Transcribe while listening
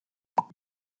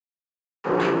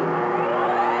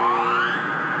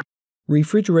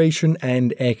Refrigeration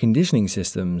and air conditioning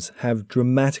systems have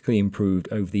dramatically improved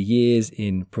over the years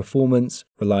in performance,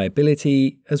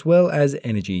 reliability, as well as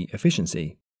energy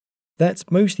efficiency. That's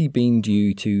mostly been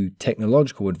due to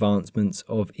technological advancements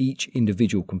of each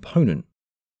individual component,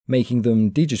 making them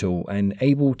digital and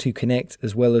able to connect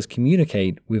as well as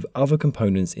communicate with other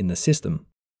components in the system.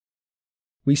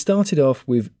 We started off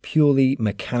with purely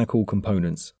mechanical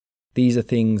components. These are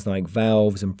things like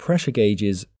valves and pressure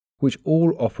gauges, which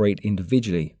all operate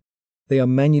individually. They are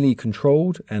manually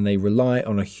controlled and they rely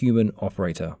on a human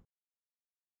operator.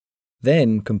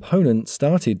 Then components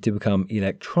started to become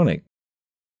electronic.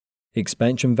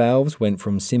 Expansion valves went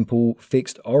from simple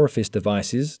fixed orifice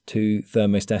devices to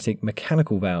thermostatic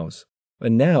mechanical valves,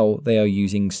 and now they are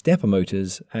using stepper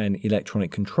motors and electronic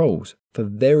controls for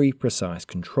very precise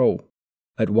control.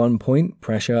 At one point,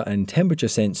 pressure and temperature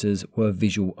sensors were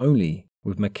visual only,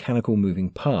 with mechanical moving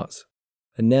parts.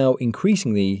 And now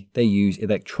increasingly they use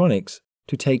electronics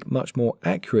to take much more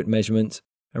accurate measurements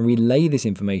and relay this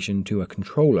information to a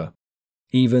controller.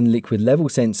 Even liquid level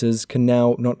sensors can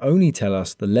now not only tell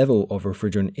us the level of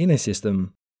refrigerant in a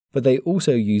system, but they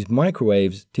also use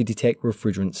microwaves to detect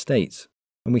refrigerant states,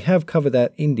 and we have covered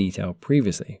that in detail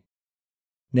previously.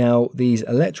 Now, these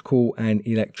electrical and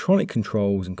electronic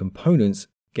controls and components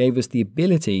gave us the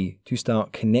ability to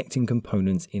start connecting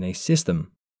components in a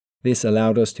system. This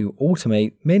allowed us to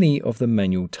automate many of the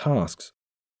manual tasks.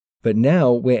 But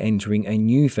now we're entering a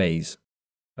new phase,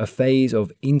 a phase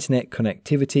of internet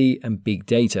connectivity and big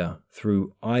data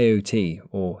through IoT,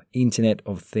 or Internet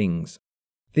of Things.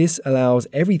 This allows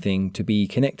everything to be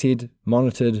connected,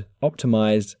 monitored,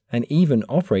 optimized, and even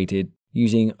operated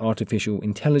using artificial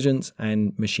intelligence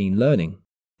and machine learning.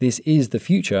 This is the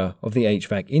future of the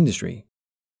HVAC industry.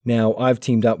 Now, I've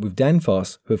teamed up with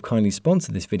Danfoss, who have kindly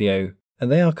sponsored this video,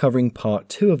 and they are covering part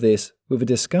 2 of this with a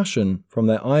discussion from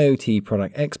their IoT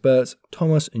product experts,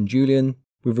 Thomas and Julian,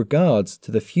 with regards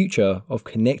to the future of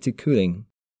connected cooling,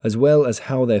 as well as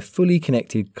how their fully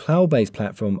connected cloud-based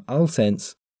platform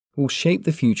Alsense will shape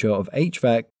the future of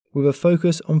HVAC with a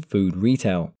focus on food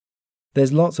retail.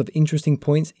 There's lots of interesting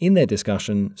points in their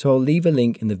discussion, so I'll leave a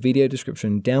link in the video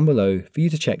description down below for you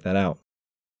to check that out.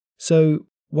 So,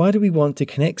 why do we want to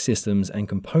connect systems and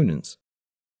components?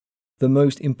 The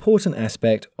most important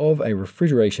aspect of a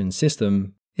refrigeration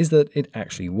system is that it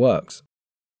actually works.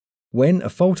 When a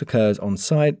fault occurs on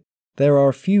site, there are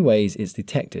a few ways it's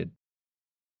detected.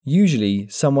 Usually,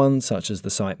 someone such as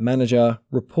the site manager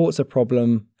reports a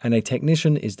problem and a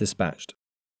technician is dispatched.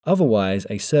 Otherwise,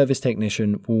 a service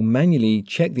technician will manually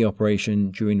check the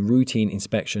operation during routine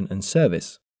inspection and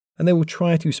service, and they will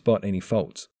try to spot any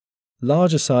faults.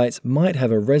 Larger sites might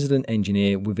have a resident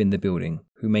engineer within the building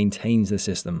who maintains the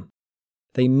system.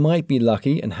 They might be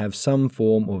lucky and have some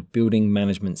form of building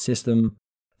management system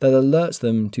that alerts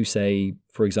them to, say,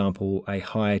 for example, a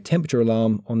high temperature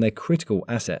alarm on their critical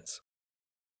assets.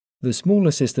 The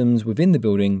smaller systems within the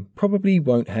building probably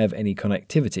won't have any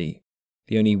connectivity.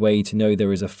 The only way to know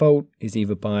there is a fault is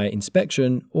either by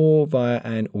inspection or via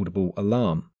an audible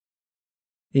alarm.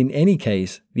 In any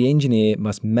case, the engineer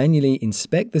must manually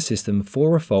inspect the system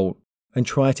for a fault and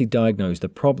try to diagnose the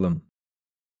problem.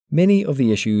 Many of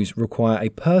the issues require a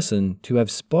person to have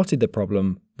spotted the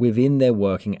problem within their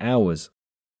working hours.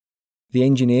 The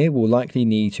engineer will likely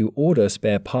need to order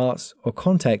spare parts or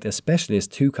contact a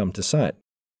specialist to come to site.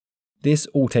 This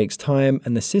all takes time,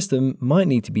 and the system might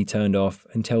need to be turned off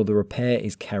until the repair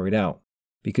is carried out,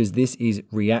 because this is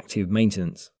reactive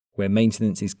maintenance, where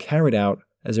maintenance is carried out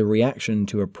as a reaction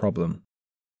to a problem.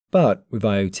 But with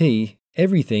IoT,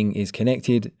 everything is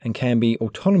connected and can be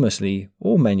autonomously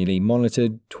or manually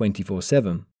monitored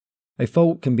 24/7. A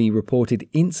fault can be reported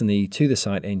instantly to the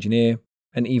site engineer,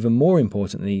 and even more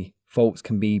importantly, faults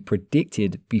can be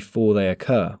predicted before they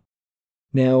occur.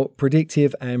 Now,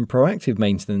 predictive and proactive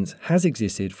maintenance has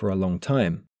existed for a long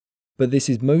time, but this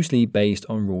is mostly based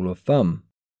on rule of thumb,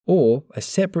 or a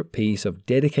separate piece of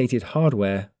dedicated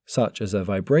hardware such as a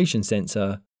vibration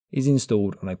sensor is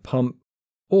installed on a pump,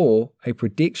 or a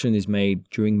prediction is made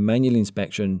during manual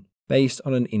inspection based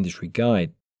on an industry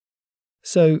guide.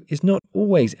 So it's not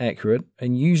always accurate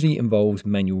and usually involves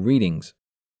manual readings.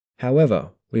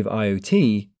 However, with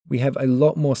IoT, we have a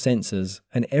lot more sensors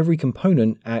and every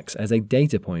component acts as a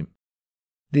data point.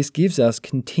 This gives us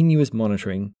continuous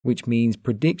monitoring, which means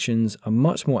predictions are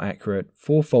much more accurate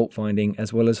for fault finding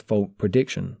as well as fault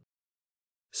prediction.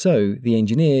 So the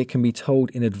engineer can be told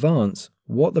in advance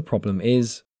what the problem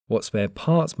is, what spare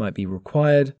parts might be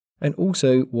required, and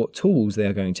also what tools they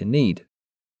are going to need.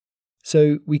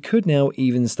 So we could now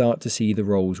even start to see the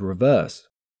roles reverse,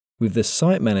 with the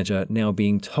site manager now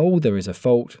being told there is a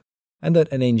fault, and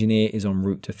that an engineer is en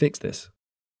route to fix this.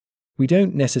 We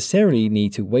don't necessarily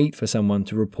need to wait for someone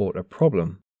to report a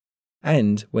problem.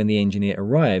 And when the engineer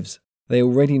arrives, they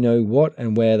already know what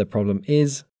and where the problem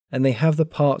is, and they have the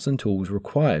parts and tools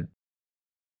required.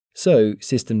 So,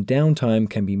 system downtime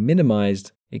can be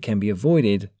minimized, it can be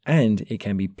avoided, and it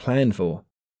can be planned for.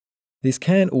 This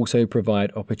can also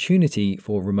provide opportunity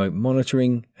for remote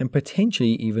monitoring and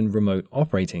potentially even remote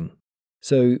operating.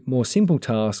 So, more simple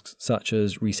tasks such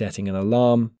as resetting an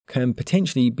alarm can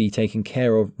potentially be taken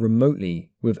care of remotely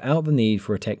without the need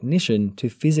for a technician to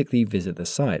physically visit the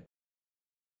site.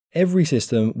 Every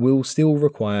system will still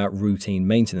require routine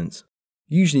maintenance.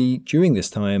 Usually, during this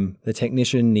time, the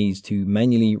technician needs to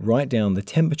manually write down the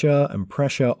temperature and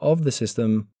pressure of the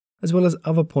system, as well as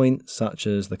other points such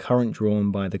as the current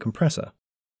drawn by the compressor.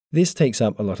 This takes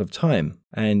up a lot of time,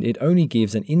 and it only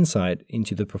gives an insight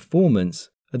into the performance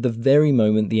at the very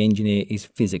moment the engineer is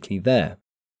physically there.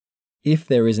 If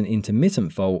there is an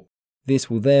intermittent fault, this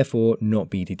will therefore not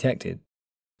be detected.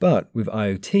 But with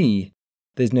IoT,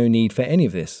 there's no need for any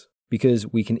of this,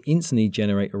 because we can instantly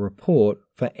generate a report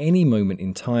for any moment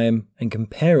in time and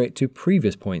compare it to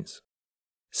previous points.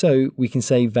 So we can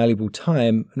save valuable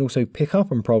time and also pick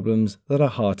up on problems that are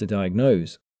hard to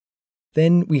diagnose.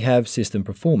 Then we have system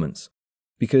performance.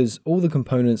 Because all the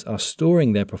components are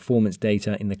storing their performance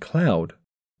data in the cloud,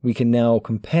 we can now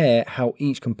compare how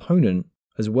each component,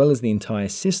 as well as the entire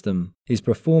system, is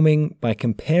performing by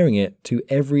comparing it to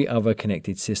every other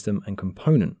connected system and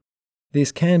component.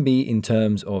 This can be in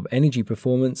terms of energy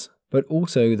performance, but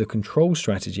also the control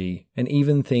strategy and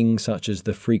even things such as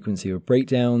the frequency of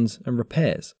breakdowns and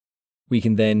repairs. We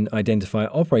can then identify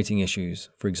operating issues,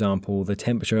 for example, the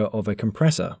temperature of a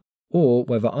compressor, or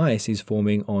whether ice is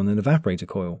forming on an evaporator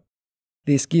coil.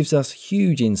 This gives us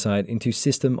huge insight into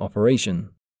system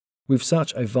operation. With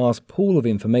such a vast pool of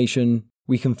information,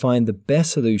 we can find the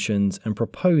best solutions and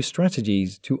propose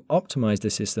strategies to optimize the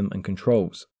system and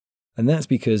controls. And that's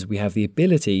because we have the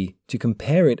ability to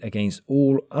compare it against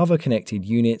all other connected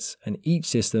units, and each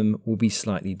system will be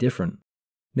slightly different.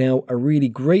 Now, a really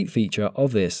great feature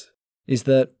of this is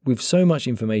that with so much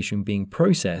information being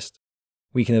processed,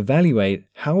 we can evaluate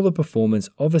how the performance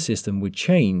of a system would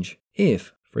change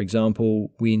if, for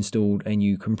example, we installed a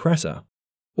new compressor,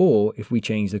 or if we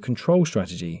changed the control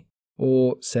strategy,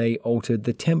 or say altered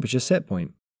the temperature set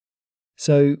point.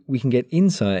 So we can get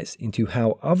insights into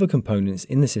how other components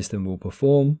in the system will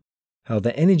perform, how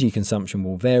the energy consumption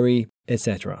will vary,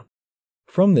 etc.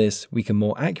 From this, we can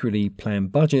more accurately plan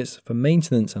budgets for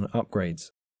maintenance and upgrades.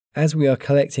 As we are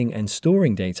collecting and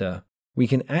storing data, we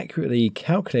can accurately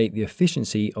calculate the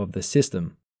efficiency of the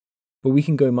system. But we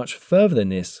can go much further than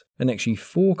this and actually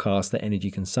forecast the energy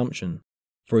consumption.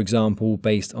 For example,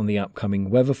 based on the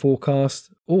upcoming weather forecast,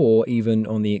 or even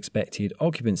on the expected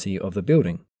occupancy of the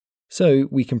building. So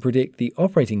we can predict the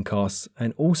operating costs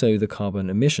and also the carbon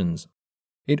emissions.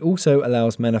 It also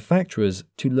allows manufacturers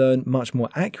to learn much more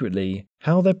accurately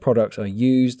how their products are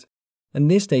used,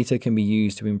 and this data can be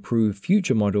used to improve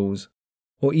future models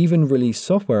or even release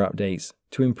software updates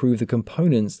to improve the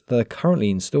components that are currently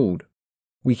installed.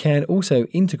 We can also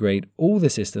integrate all the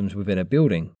systems within a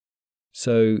building.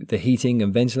 So the heating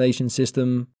and ventilation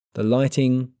system, the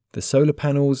lighting, the solar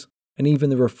panels, and even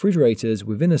the refrigerators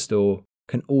within a store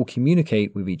can all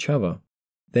communicate with each other.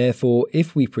 Therefore,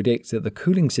 if we predict that the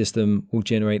cooling system will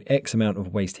generate X amount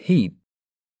of waste heat,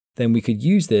 then we could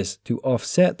use this to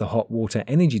offset the hot water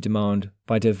energy demand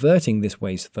by diverting this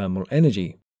waste thermal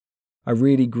energy. A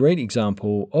really great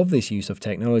example of this use of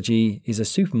technology is a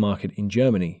supermarket in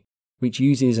Germany, which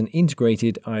uses an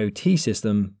integrated IoT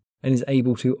system and is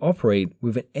able to operate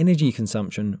with an energy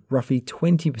consumption roughly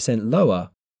 20% lower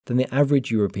than the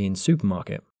average European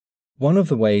supermarket. One of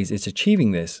the ways it's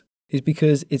achieving this is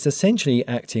because it's essentially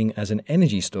acting as an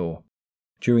energy store.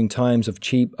 During times of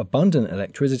cheap, abundant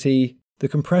electricity, the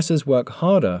compressors work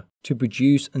harder to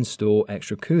produce and store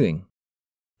extra cooling.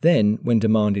 Then, when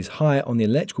demand is high on the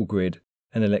electrical grid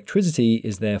and electricity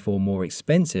is therefore more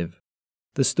expensive,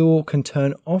 the store can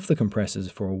turn off the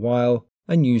compressors for a while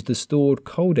and use the stored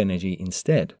cold energy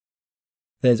instead.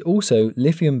 There's also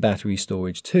lithium battery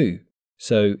storage too.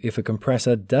 So if a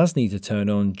compressor does need to turn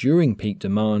on during peak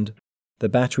demand, the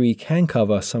battery can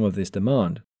cover some of this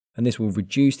demand, and this will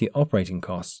reduce the operating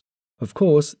costs. Of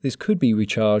course, this could be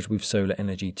recharged with solar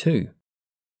energy too.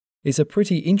 It's a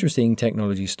pretty interesting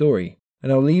technology story,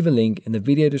 and I'll leave a link in the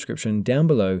video description down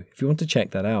below if you want to check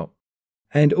that out.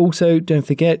 And also, don't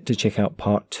forget to check out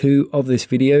part 2 of this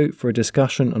video for a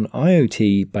discussion on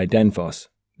IoT by Danfoss.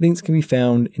 Links can be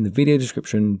found in the video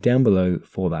description down below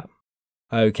for that.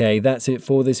 Okay, that's it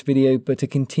for this video, but to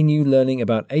continue learning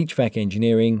about HVAC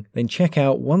engineering, then check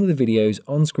out one of the videos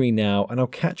on screen now and I'll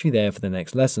catch you there for the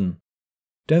next lesson.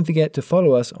 Don't forget to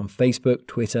follow us on Facebook,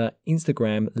 Twitter,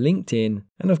 Instagram, LinkedIn,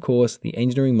 and of course,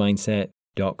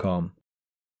 theengineeringmindset.com.